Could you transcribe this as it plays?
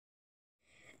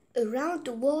Around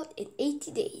the world in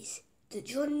 80 days. The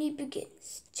journey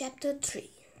begins. Chapter 3.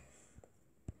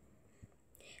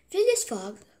 Phileas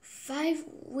Fogg, 5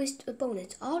 whist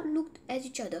opponents, all looked at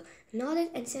each other, nodded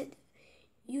and said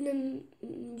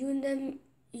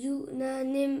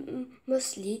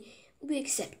unanimously, "We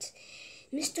accept."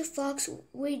 Mr. Fogg's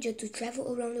wager to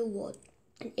travel around the world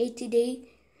in 80 days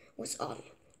was on.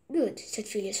 "Good," said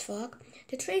Phileas Fogg.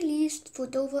 "The train leaves for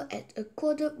Dover at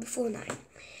 9:15.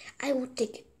 I will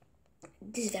take it."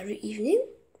 "This very evening?"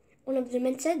 one of the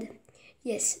men said.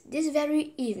 "Yes, this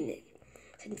very evening,"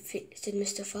 said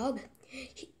Mr. Fogg.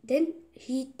 He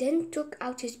then took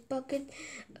out his pocket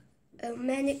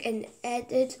almanac and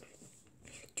added,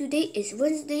 "Today is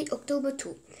Wednesday, October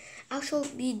 2. I shall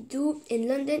be due in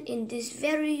London in this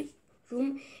very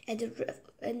room at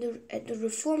the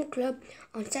Reform Club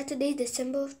on Saturday,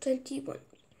 December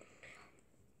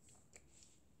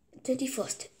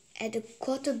 21st, at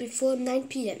 9:15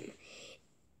 p.m.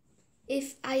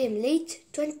 If I am late,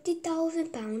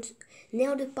 £20,000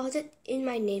 now deposited in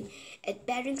my name at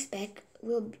Baring's Bank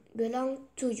will belong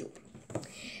to you."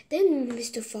 Then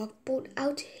Mr. Fogg pulled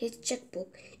out his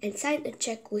checkbook and signed a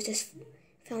check with his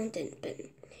fountain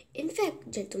pen. "In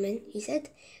fact, gentlemen," he said,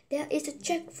 "there is a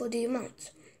check for the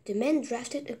amount." The man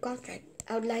drafted a contract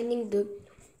outlining the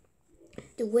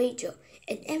wager,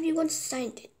 and everyone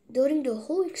signed it. During the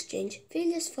whole exchange,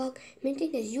 Phileas Fogg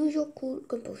maintained his usual cool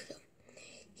composure.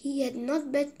 He had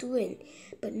not bet to win,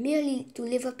 but merely to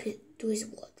live up to his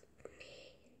word.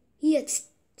 He had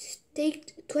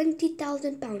staked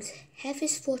 £20,000, half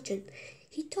his fortune.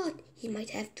 He thought he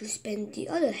might have to spend the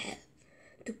other half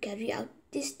to carry out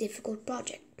this difficult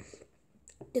project.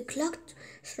 The clock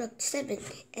struck 7,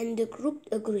 and the group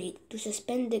agreed to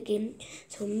suspend the game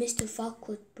so Mr. Fogg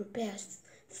could prepare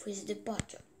for his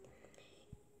departure.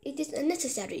 "It is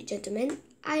unnecessary, gentlemen.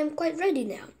 I am quite ready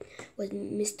now," was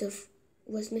Mr.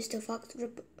 Fogg's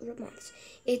response.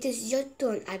 "It is your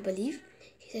turn, I believe,"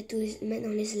 he said to his men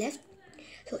on his left.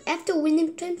 So after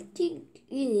winning 20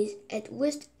 guineas at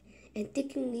whist and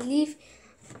taking leave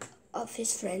of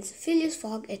his friends, Phileas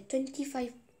Fogg at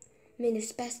 7:25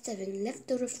 left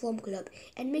the Reform Club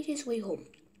and made his way home.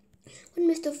 When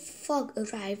Mr. Fogg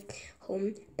arrived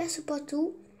home,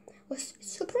 Passepartout was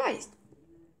surprised.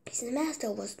 His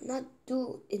master was not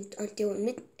due until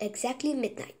exactly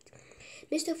midnight.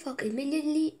 Mr. Fogg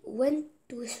immediately went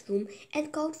to his room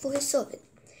and called for his servant,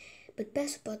 but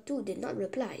Passepartout did not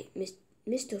reply.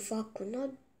 Mr. Fogg could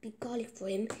not be calling for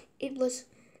him. It was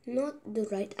not the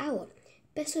right hour.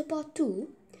 "Passepartout,"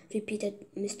 repeated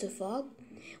Mr. Fogg,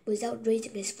 without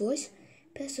raising his voice.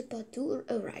 Passepartout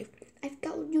arrived. "I've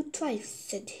called you twice,"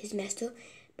 said his master.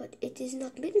 "But it is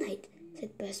not midnight,"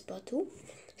 said Passepartout,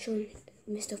 showing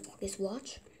Mr. Fogg his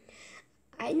watch.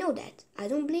 "I know that. I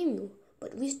don't blame you.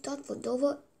 But we start for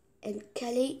Dover and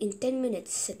Calais in 10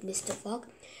 minutes, said Mr. Fogg.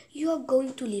 "You are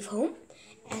going to leave home?"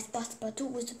 asked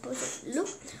Passepartout with a puzzled look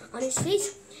on his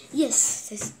face. "Yes,"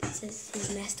 says his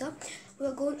master. "We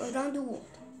are going around the world."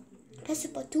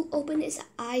 Passepartout opened his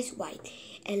eyes wide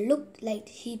and looked like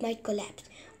he might collapse.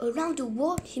 "Around the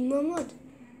world," he murmured.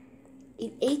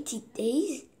 "In 80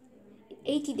 days?" "In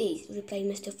 80 days," replied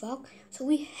Mr. Fogg, "so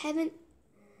we haven't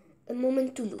a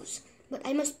moment to lose." "But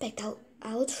I must pack out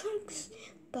our trunks,"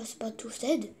 Passepartout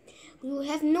said. "We will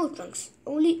have no trunks,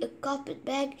 only a carpet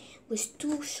bag with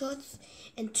 2 shirts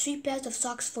and 3 pairs of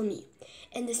socks for me,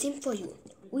 and the same for you.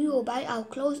 We will buy our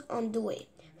clothes on the way,"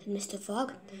 said Mr.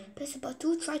 Fogg.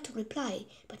 Passepartout tried to reply,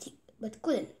 but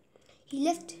couldn't. He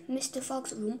left Mr.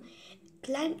 Fogg's room,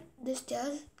 climbed the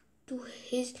stairs to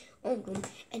his own room,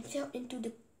 and fell into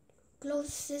the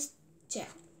closest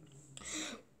chair.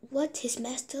 What, his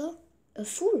master? A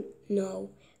fool?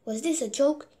 No. Was this a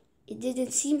joke? It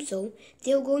didn't seem so.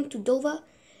 They were going to Dover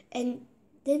and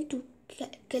then to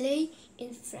Calais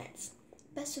in France.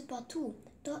 Passepartout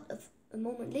thought of a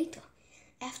moment later.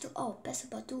 After all,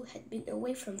 Passepartout had been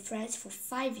away from France for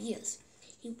 5 years.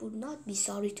 He would not be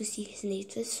sorry to see his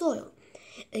native soil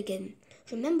again.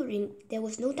 Remembering there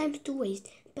was no time to waste,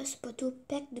 Passepartout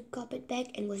packed the carpet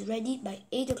bag and was ready by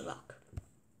 8 o'clock.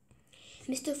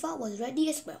 Mr. Fogg was ready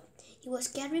as well. He was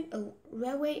carrying a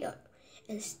railway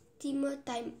and steamer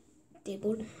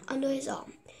timetable under his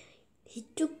arm. He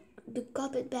took the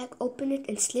carpet bag, opened it,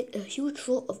 and slipped a huge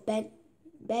roll of bank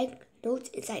notes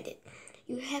inside it.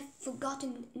 "You have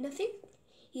forgotten nothing?"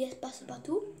 he asked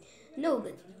Passepartout.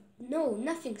 No,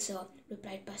 nothing, sir,"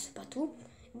 replied Passepartout.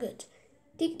 "Good.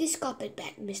 Take this carpet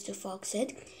bag," Mr. Fogg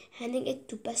said, handing it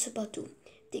to Passepartout.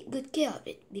 "Take good care of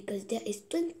it, because there is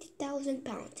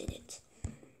 £20,000 in it."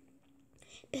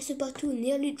 Passepartout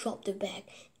nearly dropped the bag,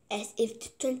 as if the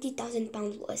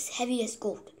 £20,000 was as heavy as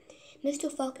gold.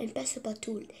 Mr. Fogg and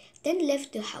Passepartout then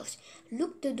left the house,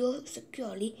 locked the door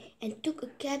securely, and took a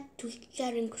cab to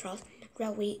Charing Cross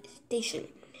railway station.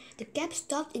 The cab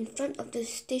stopped in front of the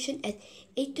station at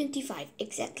 8:25,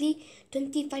 exactly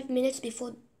 25 minutes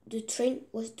before the train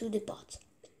was to depart.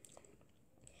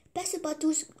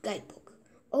 Passepartout's guidebook.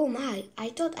 Oh my, I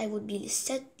thought I would be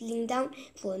settling down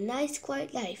for a nice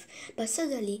quiet life, but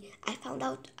suddenly I found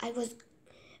out I was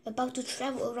about to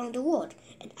travel around the world,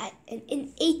 and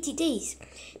in 80 days.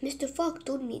 Mr. Fogg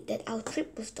told me that our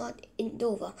trip would start in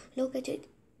Dover, located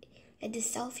at the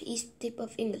southeast tip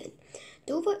of England.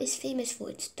 Dover is famous for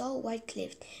its tall white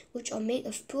cliffs, which are made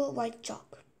of pure white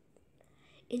chalk.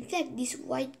 In fact, these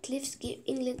white cliffs give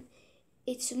England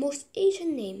its most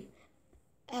ancient name,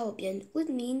 Albion, which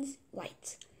means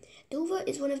white. Dover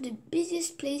is one of the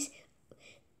busiest places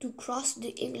to cross the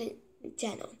England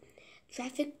Channel.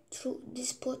 Traffic through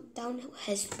this port town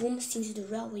has boomed since the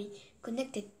railway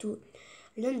connected to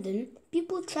London.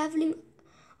 People travelling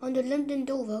on the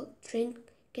London-Dover train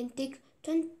can take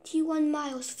 21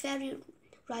 miles ferry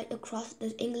ride across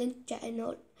the England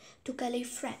Channel to Calais,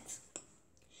 France.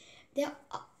 There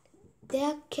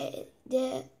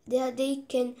they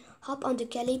can hop on the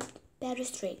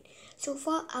Calais-Paris train. So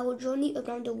far, our journey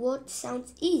around the world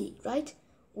sounds easy, right?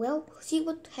 Well, see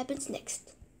what happens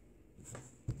next.